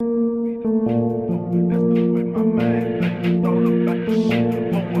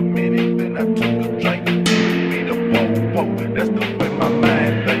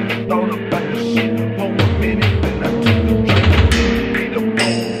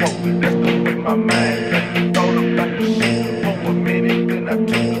That's the way my mind think. Thought about the shit for a minute, then I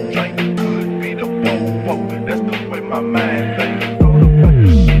took a drink. Could be the whoa. That's the way my mind think. Thought about the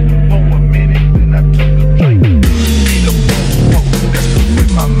shit for a minute, then I took a drink. Could be the whoa. That's the way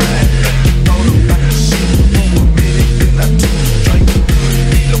my mind think. Thought about the shit for a minute, then I took a drink. Could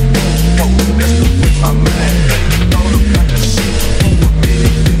be the whoa. That's the way my mind think. Thought about the shit for a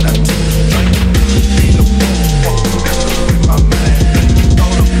minute, then I took a drink. Could be the whoa. That's the way my mind think.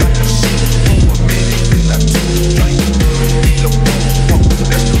 Thought about the shit for a minute, then I took a drink. Could be the whoa.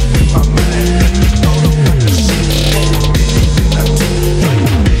 That's the way my mind think. Thought about the shit for a minute, then I took a drink.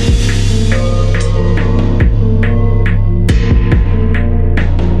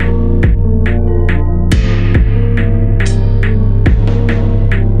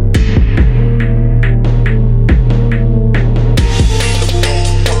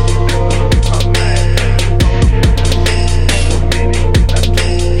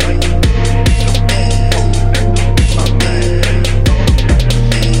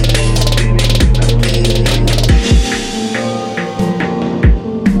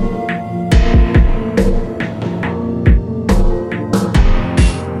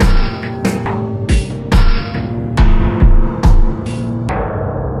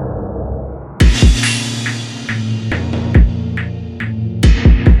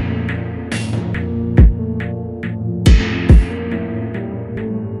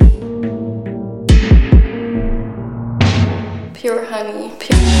 Pure honey.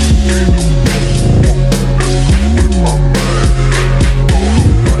 Pure.